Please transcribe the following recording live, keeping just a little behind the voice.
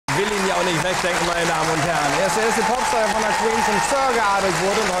will ihn ja auch nicht wegdenken, meine Damen und Herren. Er ist der erste Popstar, der von der Queen zum Sir geadelt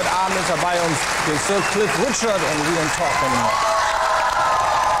wurde. Und heute Abend ist er bei uns, der Sir Cliff Richard, und we don't talk anymore.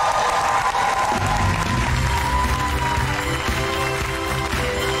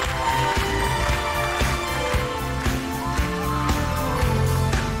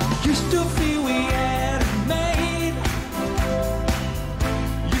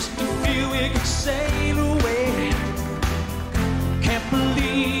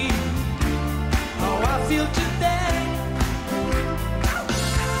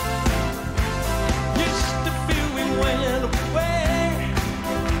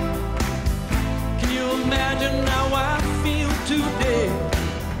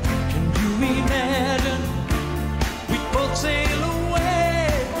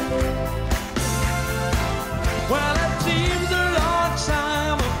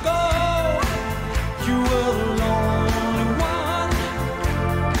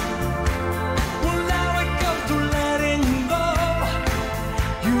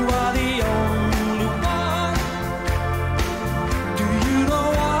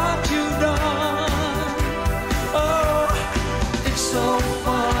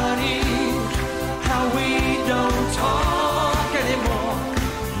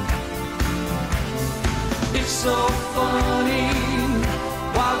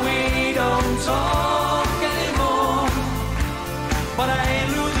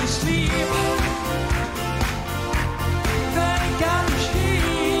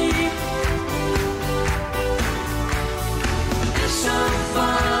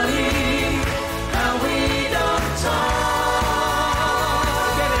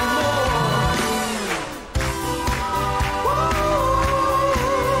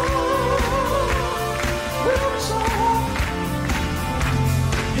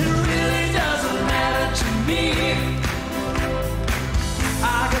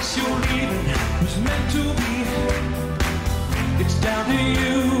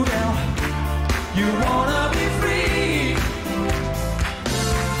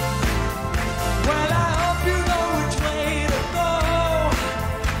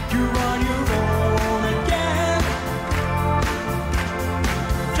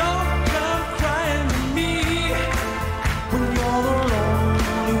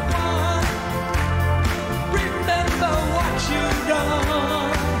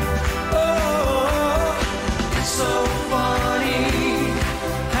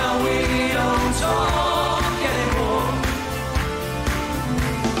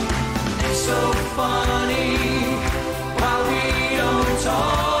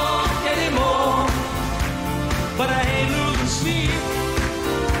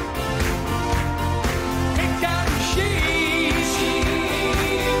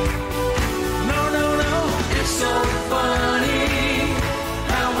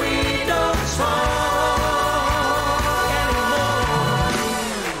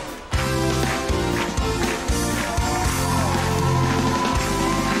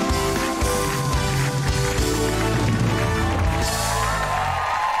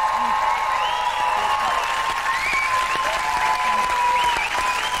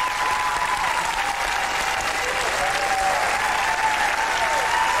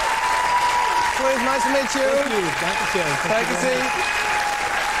 Nice to meet you. Thank you. Thank you.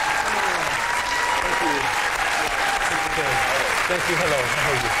 Thank you. Hello.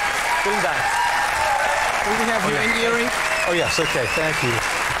 How are you? Going back. We can have you in earring. Oh, yes. Okay. Thank you.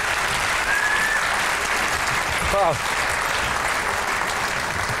 Wow.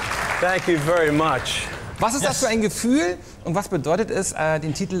 Thank you very much. Was ist das für ein Gefühl und was bedeutet es,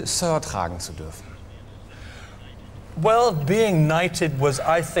 den Titel Sir tragen zu dürfen? Well, being knighted was,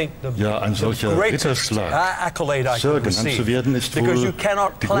 I think, the greatest accolade I could receive. Zu werden ist wohl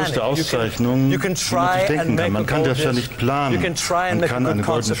die größte Auszeichnung, die man sich denken kann. Man kann das ja nicht planen. Man kann eine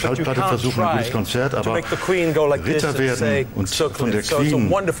goldene Schallplatte versuchen, ein gutes Konzert, aber Ritter werden und von der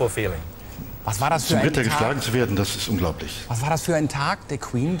Queen Was war das für zum ein Ritter Tag? geschlagen zu werden, das ist unglaublich. Was war das für ein Tag, der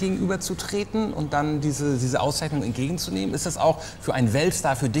Queen gegenüberzutreten und dann diese Auszeichnung entgegenzunehmen? Ist das auch für einen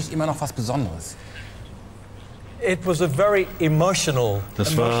Weltstar, für dich immer noch was Besonderes? It was a very emotional.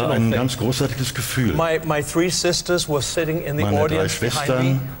 Das war ein ganz großartiges Gefühl. My three sisters were sitting in the Meine 3 audience behind Schwestern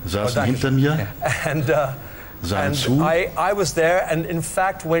me. saßen hinter mir, sahen zu. I was there, and in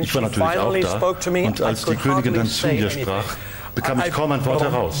fact, when Ich she war natürlich auch finally da. spoke to me, Und als I die could Königin hardly dann zu say mir anything. sprach, bekam ich kaum ein Wort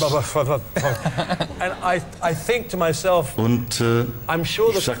heraus. Und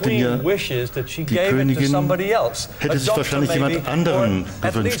ich sagte mir, die Königin hätte sich wahrscheinlich jemand anderen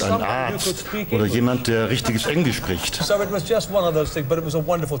gewünscht, einen Arzt oder jemand, der richtiges Englisch spricht. Es war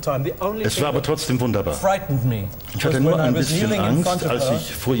aber trotzdem wunderbar. Ich hatte nur ein bisschen Angst, als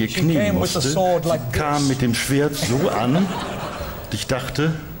ich vor ihr knien musste. Sie kam mit dem Schwert so an, ich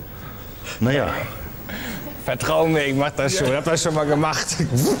dachte, naja. Vertrau mir, ich mach das schon. Ich hab das schon mal gemacht.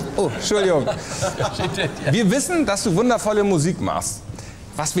 Oh, Entschuldigung. Wir wissen, dass du wundervolle Musik machst.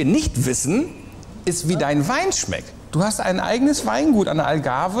 Was wir nicht wissen, ist, wie dein Wein schmeckt. Du hast ein eigenes Weingut an der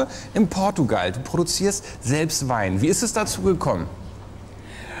Algarve in Portugal. Du produzierst selbst Wein. Wie ist es dazu gekommen?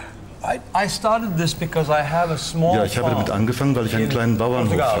 Ja, ich habe damit angefangen, weil ich einen kleinen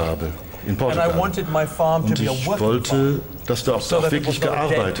Bauernhof habe in Portugal. Und ich wollte, dass da auch wirklich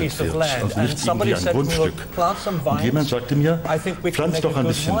gearbeitet wird, also nicht irgendwie ein Grundstück. Und jemand sagte mir, pflanz doch ein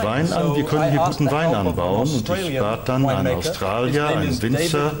bisschen Wein an, wir können hier guten Wein anbauen. Und ich bat dann einen Australier, einen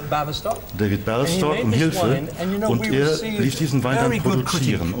Winzer, David Balstock, um Hilfe. Und er ließ diesen Wein dann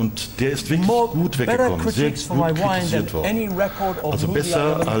produzieren. Und der ist wirklich gut weggekommen, sehr gut kritisiert worden. Also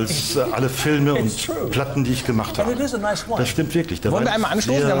besser als alle Filme und Platten, die ich gemacht habe. Das stimmt wirklich. Wollen wir einmal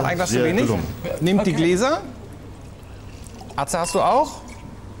anstoßen? Wir haben noch ein Glas zu wenig. Nehmt die Gläser. Atze, hast du auch?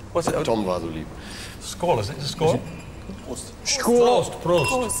 Tom war so lieb. Skål, ist es Skål? Prost. Skål.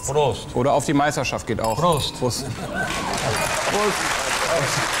 Prost. Prost. Oder auf die Meisterschaft geht auch. Prost. Prost. Prost.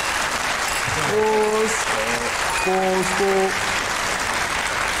 Prost. Prost.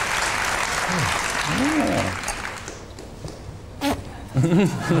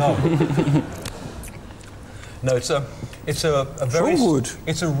 No, it's a very gut.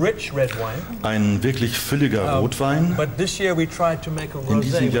 It's a rich red wine. Ein wirklich fülliger Rotwein. But this year we tried to make a rosé. In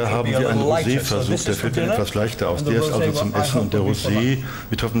diesem Jahr haben wir einen Rosé versucht, der fällt etwas leichter aus. Der ist also zum Essen und der Rosé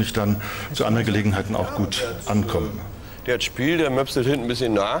wird hoffentlich dann zu anderen Gelegenheiten auch gut ankommen. Der hat Spiel, der möpselt hinten ein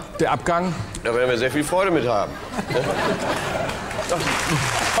bisschen nah. Der Abgang. Da werden wir sehr viel Freude mit haben.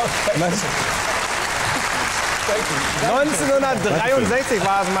 1963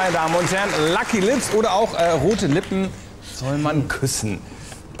 war es, meine Damen und Herren. Lucky Lips oder auch rote Lippen soll man küssen.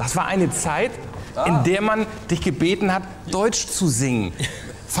 Das war eine Zeit, in der man dich gebeten hat, Deutsch zu singen.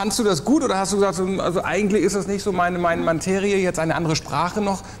 Fandst du das gut oder hast du gesagt, also eigentlich ist das nicht so meine Materie, jetzt eine andere Sprache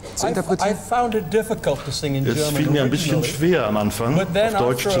noch zu interpretieren? Es fiel mir ein bisschen schwer am Anfang, auf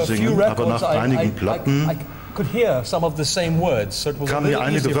Deutsch zu singen, aber nach einigen Platten kamen mir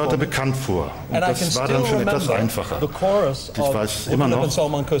einige Wörter bekannt vor. Und das war dann schon etwas einfacher. Ich weiß immer noch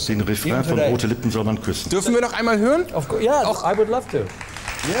den Refrain von Rote Lippen soll man küssen. Dürfen wir noch einmal hören? Ja, I would love to. Ja.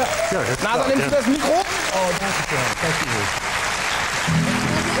 Nasa, nimmst du das Mikro? Oh, danke schön. Thank you.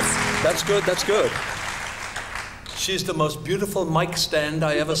 That's good, that's good. She's the most beautiful mic stand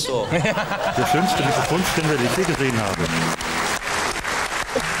I ever saw. Der schönste Mikrofonständer, den ich je gesehen habe.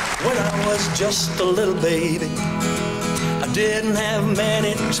 When I was just a little baby, I didn't have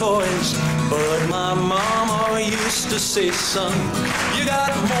many toys, but my mama used to say, son, you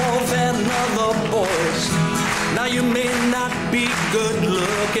got more than other boys. Now you may not be good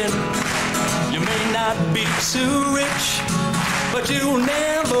looking, you may not be too rich, but you'll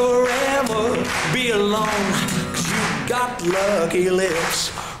never ever be alone, 'cause you got lucky lips.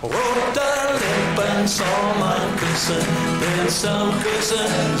 Rote Lippen soll man küssen, denn zum Küssen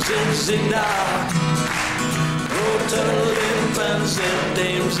sind sie da. Rote Lippen sind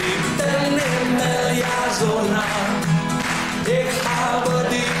dem 7. Himmel ja so nah. Ich habe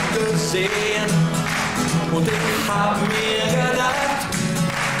dich gesehen und ich hab mir gedacht,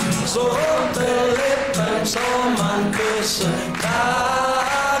 so rote Lippen soll man küssen,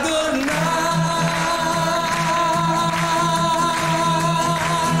 Tag und Nacht.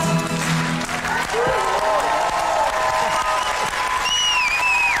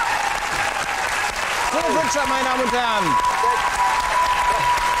 Richard, meine Damen und Herren.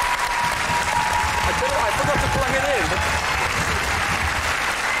 I forgot to plug it in.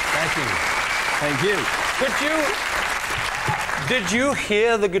 Thank you. Thank you. Did you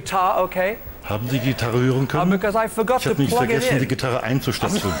hear the guitar okay? Haben Sie die Gitarre hören können? Because I forgot Ich habe nicht vergessen, die Gitarre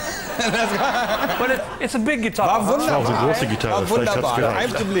einzustöpseln. But it's a big guitar. War wunderbar. Das war auch eine große Gitarre. War Vielleicht hat's wunderbar,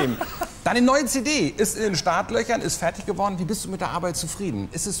 gereicht. kein Problem. Deine neue CD ist in den Startlöchern, ist fertig geworden. Wie bist du mit der Arbeit zufrieden?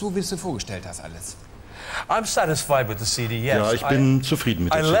 Ist es so, wie du es dir vorgestellt hast alles? I'm satisfied with the CD, yes. Ja, ich bin zufrieden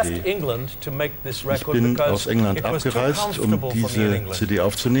mit der CD. Ich bin aus England abgereist, um diese CD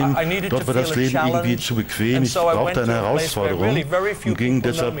aufzunehmen. Dort war das Leben irgendwie zu bequem. Ich brauchte eine Herausforderung und ging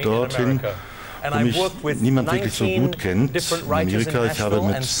deshalb dorthin wo mich niemand wirklich so gut kennt in Amerika. Ich habe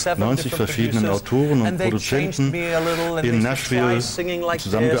mit 90 verschiedenen Autoren und Produzenten in Nashville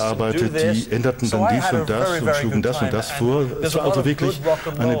zusammengearbeitet, die änderten dann dies und das und schlugen das und das vor. Es war also wirklich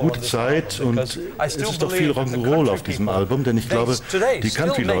eine gute Zeit und es ist doch viel Rock'n'Roll auf diesem Album, denn ich glaube, die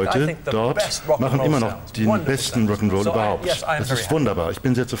Country-Leute dort machen immer noch den besten Rock'n'Roll überhaupt. Das ist wunderbar, ich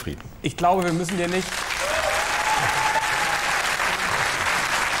bin sehr zufrieden. Ich glaube, wir müssen dir nicht...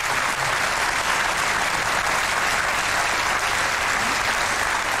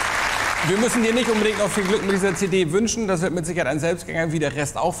 Wir müssen dir nicht unbedingt noch viel Glück mit dieser CD wünschen. Das wird mit Sicherheit ein Selbstgänger, wie der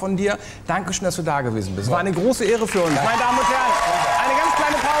Rest auch von dir. Dankeschön, dass du da gewesen bist. War eine große Ehre für uns. Meine Damen und Herren, eine ganz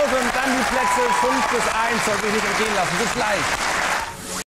kleine Pause und dann die Plätze 5 bis 1. Sollte ich nicht entgehen lassen. Bis gleich.